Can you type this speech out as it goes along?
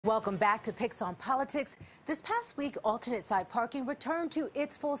Welcome back to Picks on Politics. This past week, alternate side parking returned to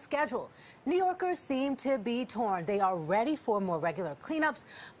its full schedule. New Yorkers seem to be torn. They are ready for more regular cleanups,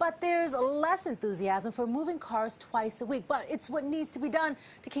 but there's less enthusiasm for moving cars twice a week. But it's what needs to be done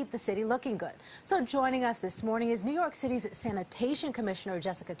to keep the city looking good. So joining us this morning is New York City's Sanitation Commissioner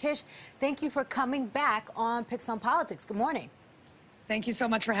Jessica Tisch. Thank you for coming back on Picks on Politics. Good morning. Thank you so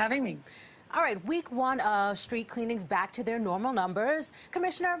much for having me. All right, week one of street cleanings back to their normal numbers.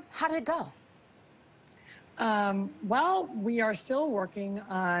 Commissioner, how did it go? Well, we are still working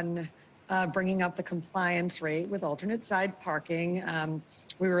on bringing up the compliance rate with alternate side parking.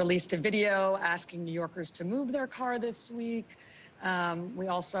 We released a video asking New Yorkers to move their car this week. We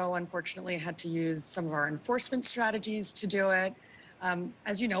also, unfortunately, had to use some of our enforcement strategies to do it.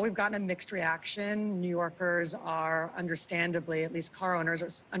 As you know, we've gotten a mixed reaction. New Yorkers are understandably, at least car owners, are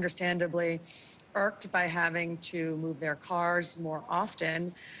understandably irked by having to move their cars more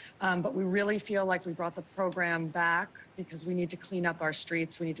often. But we really feel like we brought the program back because we need to clean up our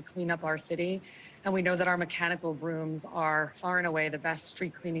streets, we need to clean up our city. And we know that our mechanical brooms are far and away the best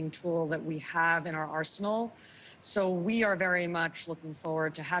street cleaning tool that we have in our arsenal. So we are very much looking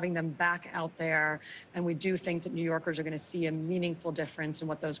forward to having them back out there. And we do think that New Yorkers are going to see a meaningful difference in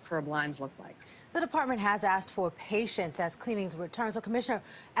what those curb lines look like. The department has asked for patience as cleanings return. So, Commissioner,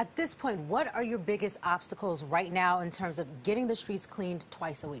 at this point, what are your biggest obstacles right now in terms of getting the streets cleaned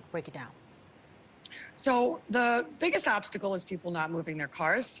twice a week? Break it down. So the biggest obstacle is people not moving their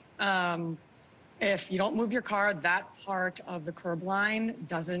cars. If you don't move your car, that part of the curb line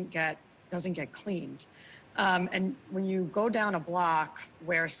doesn't get cleaned. And when you go down a block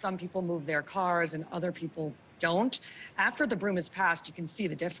where some people move their cars and other people don't, after the broom is passed, you can see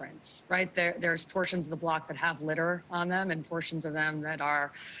the difference, right? There's portions of the block that have litter on them and portions of them that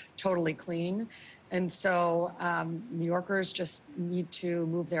are totally clean. And so New Yorkers just need to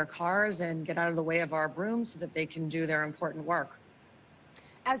move their cars and get out of the way of our brooms so that they can do their important work.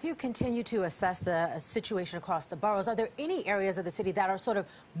 As you continue to assess the situation across the boroughs, are there any areas of the city that are sort of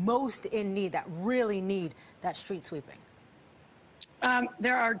most in need, that really need that street sweeping?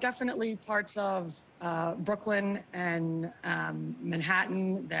 There are definitely parts of Brooklyn and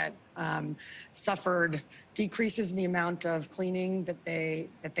Manhattan that suffered decreases in the amount of cleaning that they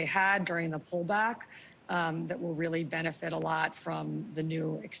had during the pullback that will really benefit a lot from the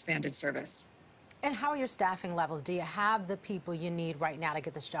new expanded service. And how are your staffing levels? Do you have the people you need right now to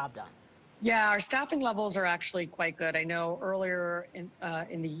get this job done? Yeah, our staffing levels are actually quite good. I know earlier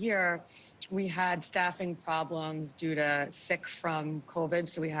in the year, we had staffing problems due to sick from COVID.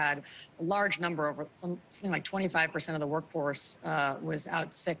 So we had a large number of something like 25% of the workforce was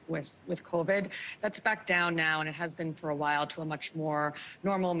out sick with COVID. That's back down now, and it has been for a while, to a much more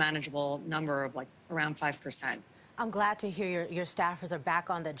normal, manageable number of like around 5%. I'm glad to hear your staffers are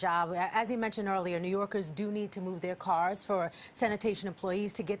back on the job. As you mentioned earlier, New Yorkers do need to move their cars for sanitation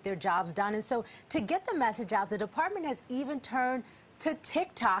employees to get their jobs done. And so to get the message out, the department has even turned to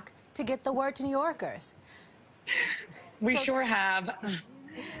TikTok to get the word to New Yorkers. We sure have.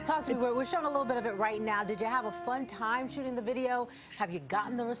 Talk to me. We're showing a little bit of it right now. Did you have a fun time shooting the video? Have you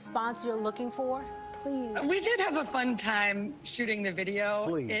gotten the response you're looking for? Please. We did have a fun time shooting the video.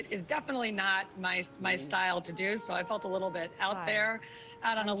 Please. It is definitely not my style to do, so I felt a little bit out there,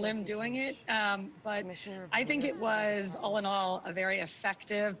 out on a limb doing it. But I think it was, all in all, a very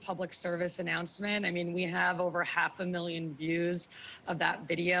effective public service announcement. I mean, we have over 500,000 views of that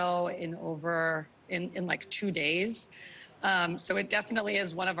video in like 2 days. So it definitely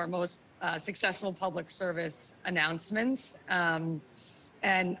is one of our most successful public service announcements.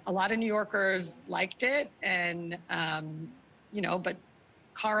 And a lot of New Yorkers liked it, and but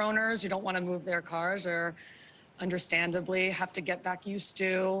car owners who don't want to move their cars are understandably have to get back used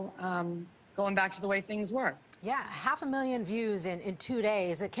to going back to the way things were. Yeah, 500,000 views in 2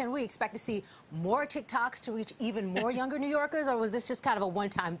 days. Can we expect to see more TikToks to reach even more younger New Yorkers, or was this just kind of a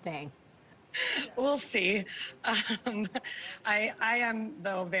one-time thing? We'll see. I am,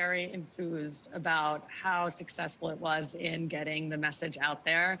 though, very enthused about how successful it was in getting the message out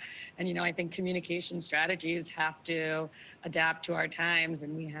there. And, I think communication strategies have to adapt to our times.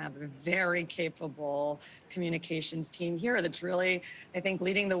 And we have a very capable communications team here that's really, I think,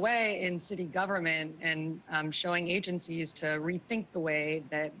 leading the way in city government and showing agencies to rethink the way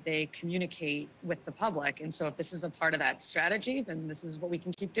that they communicate with the public. And so if this is a part of that strategy, then this is what we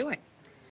can keep doing.